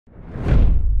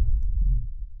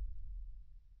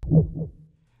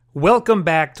Welcome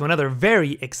back to another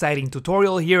very exciting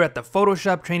tutorial here at the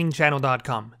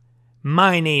PhotoshopTrainingChannel.com.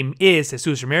 My name is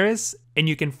Jesus Ramirez, and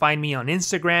you can find me on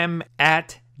Instagram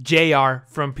at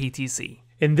JRFromPTC.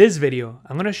 In this video,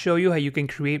 I'm going to show you how you can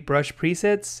create brush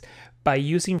presets by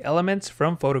using elements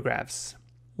from photographs.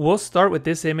 We'll start with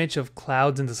this image of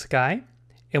clouds in the sky,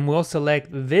 and we'll select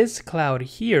this cloud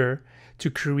here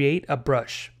to create a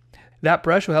brush. That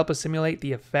brush will help us simulate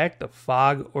the effect of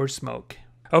fog or smoke.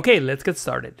 Okay, let's get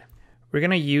started. We're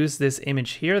going to use this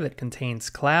image here that contains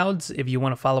clouds. If you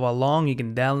want to follow along, you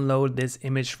can download this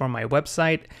image from my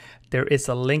website. There is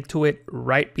a link to it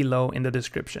right below in the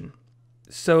description.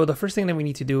 So the first thing that we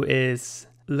need to do is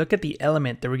look at the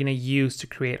element that we're going to use to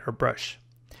create our brush.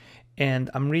 And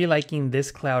I'm really liking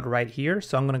this cloud right here.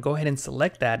 So I'm going to go ahead and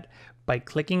select that by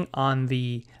clicking on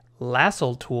the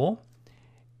lasso tool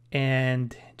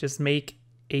and just make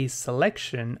a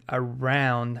selection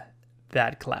around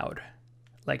that cloud,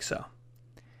 like so.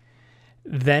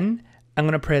 Then I'm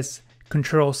going to press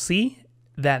Control C,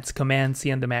 that's Command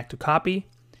C on the Mac to copy,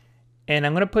 and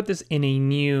I'm going to put this in a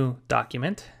new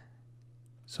document.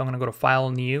 So I'm going to go to File,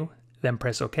 New, then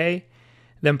press OK,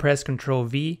 then press Control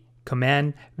V,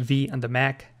 Command V on the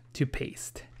Mac to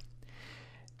paste.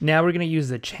 Now we're going to use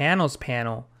the Channels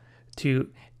panel to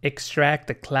extract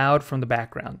the cloud from the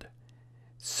background.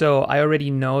 So I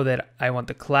already know that I want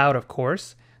the cloud, of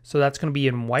course. So that's going to be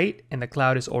in white, and the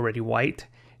cloud is already white.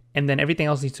 And then everything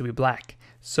else needs to be black.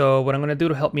 So what I'm going to do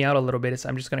to help me out a little bit is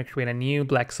I'm just going to create a new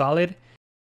black solid.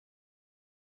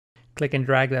 Click and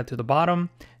drag that to the bottom.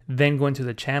 Then go into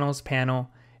the channels panel.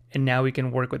 And now we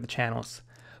can work with the channels.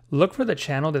 Look for the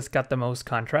channel that's got the most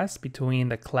contrast between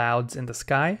the clouds and the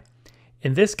sky.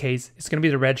 In this case, it's going to be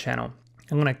the red channel.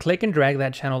 I'm going to click and drag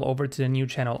that channel over to the new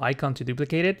channel icon to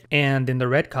duplicate it. And in the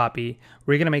red copy,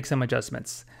 we're going to make some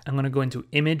adjustments. I'm going to go into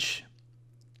Image,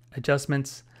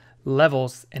 Adjustments,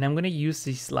 Levels, and I'm going to use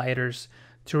these sliders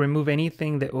to remove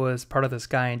anything that was part of the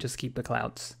sky and just keep the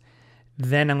clouds.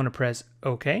 Then I'm going to press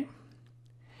OK.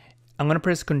 I'm going to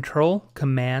press Control,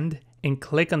 Command, and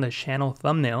click on the channel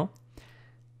thumbnail,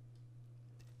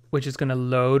 which is going to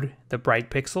load the bright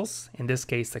pixels, in this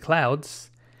case the clouds.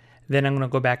 Then I'm going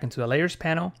to go back into the Layers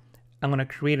panel. I'm going to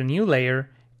create a new layer,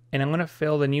 and I'm going to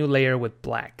fill the new layer with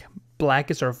black.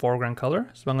 Black is our foreground color,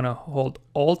 so I'm going to hold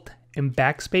Alt and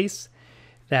Backspace.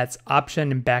 That's Option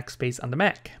and Backspace on the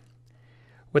Mac.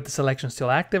 With the selection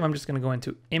still active, I'm just going to go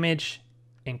into Image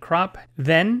and Crop.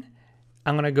 Then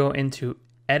I'm going to go into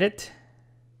Edit,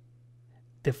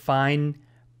 Define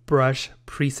Brush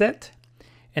Preset,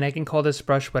 and I can call this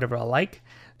brush whatever I like.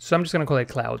 So I'm just going to call it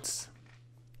Clouds.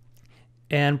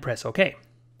 And press OK.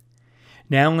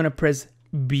 Now I'm going to press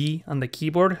B on the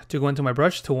keyboard to go into my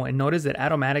brush tool, and notice that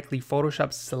automatically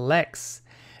Photoshop selects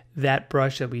that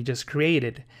brush that we just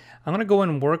created. I'm going to go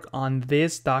and work on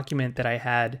this document that I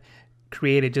had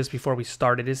created just before we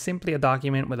started. It's simply a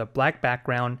document with a black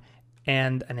background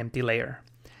and an empty layer.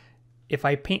 If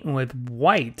I paint with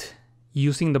white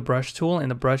using the brush tool and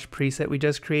the brush preset we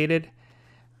just created,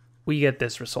 we get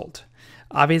this result.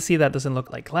 Obviously that doesn't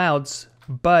look like clouds,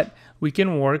 but we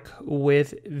can work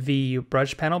with the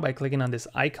brush panel by clicking on this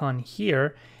icon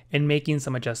here and making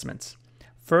some adjustments.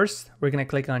 First, we're going to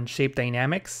click on Shape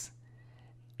Dynamics,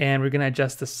 and we're going to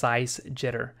adjust the size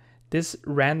jitter. This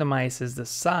randomizes the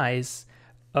size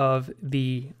of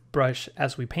the brush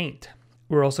as we paint.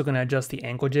 We're also going to adjust the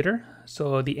angle jitter,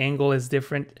 so the angle is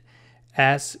different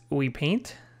as we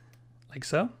paint, like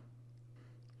so.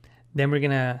 Then we're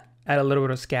going to add a little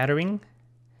bit of scattering.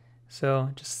 So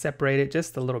just separate it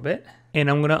just a little bit. And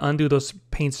I'm going to undo those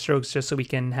paint strokes just so we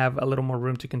can have a little more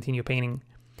room to continue painting.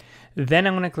 Then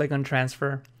I'm going to click on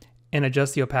Transfer and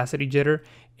adjust the opacity jitter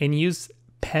and use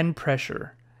pen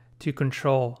pressure to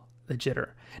control the jitter.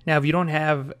 Now, if you don't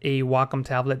have a Wacom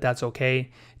tablet, that's okay.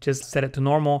 Just set it to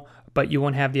normal, but you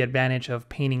won't have the advantage of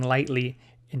painting lightly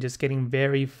and just getting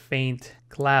very faint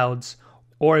clouds.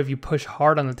 Or if you push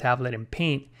hard on the tablet and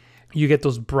paint, you get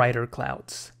those brighter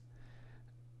clouds.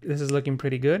 This is looking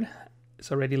pretty good.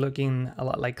 It's already looking a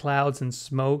lot like clouds and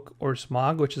smoke or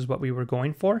smog, which is what we were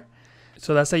going for.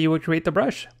 So that's how you would create the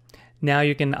brush. Now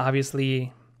you can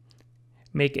obviously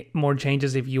make more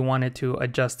changes if you wanted to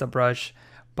adjust the brush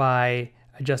by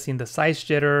adjusting the size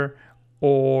jitter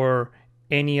or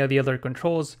any of the other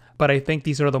controls, but I think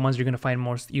these are the ones you're going to find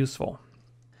most useful.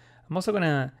 I'm also going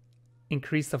to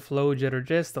increase the flow jitter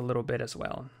just a little bit as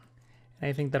well.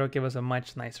 And I think that'll give us a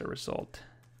much nicer result.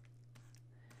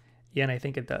 Yeah, and I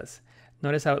think it does.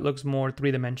 Notice how it looks more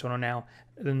three-dimensional now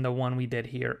than the one we did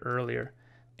here earlier.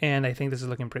 And I think this is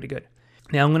looking pretty good.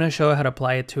 Now I'm going to show how to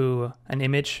apply it to an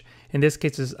image. In this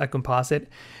case, it's a composite.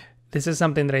 This is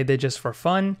something that I did just for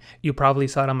fun. You probably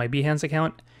saw it on my Behance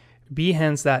account,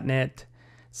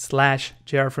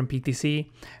 behance.net/JR from PTC.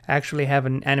 I actually have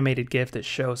an animated GIF that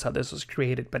shows how this was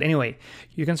created. But anyway,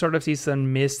 you can sort of see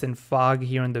some mist and fog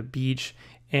here on the beach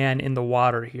and in the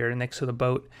water here next to the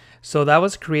boat. So that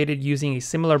was created using a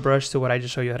similar brush to what I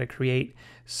just showed you how to create.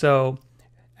 So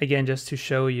again, just to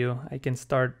show you, I can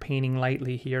start painting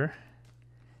lightly here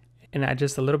and add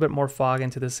just a little bit more fog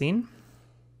into the scene.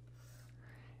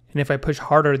 And if I push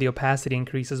harder, the opacity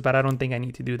increases, but I don't think I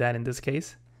need to do that in this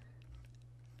case.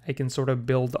 I can sort of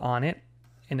build on it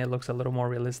and it looks a little more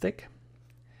realistic.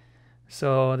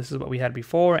 So this is what we had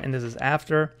before and this is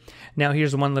after. Now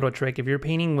here's one little trick. If you're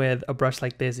painting with a brush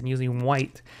like this and using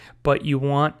white, but you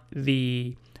want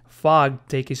the fog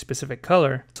to take a specific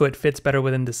color so it fits better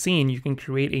within the scene, you can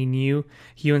create a new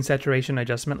hue and saturation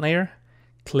adjustment layer.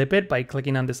 Clip it by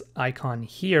clicking on this icon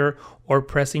here or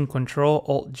pressing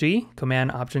Ctrl-Alt-G,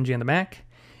 Command-Option-G on the Mac,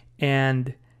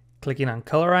 and clicking on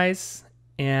Colorize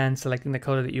and selecting the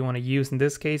color that you want to use. In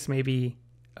this case, maybe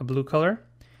a blue color.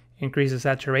 Increase the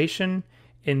saturation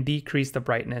and decrease the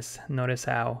brightness. Notice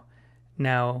how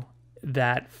now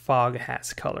that fog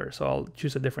has color. So I'll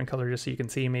choose a different color just so you can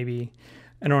see, maybe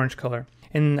an orange color.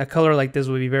 And a color like this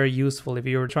would be very useful if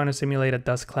you were trying to simulate a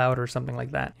dust cloud or something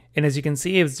like that. And as you can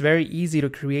see, it's very easy to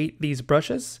create these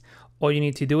brushes. All you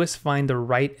need to do is find the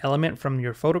right element from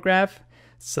your photograph,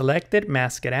 select it,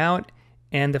 mask it out,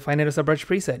 and define it as a brush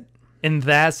preset. And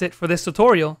that's it for this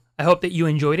tutorial. I hope that you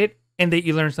enjoyed it and that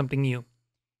you learned something new.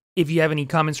 If you have any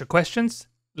comments or questions,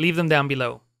 leave them down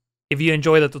below. If you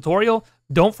enjoyed the tutorial,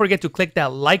 don't forget to click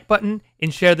that like button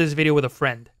and share this video with a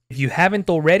friend. If you haven't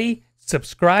already,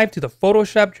 subscribe to the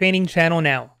Photoshop training channel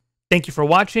now. Thank you for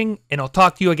watching, and I'll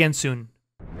talk to you again soon.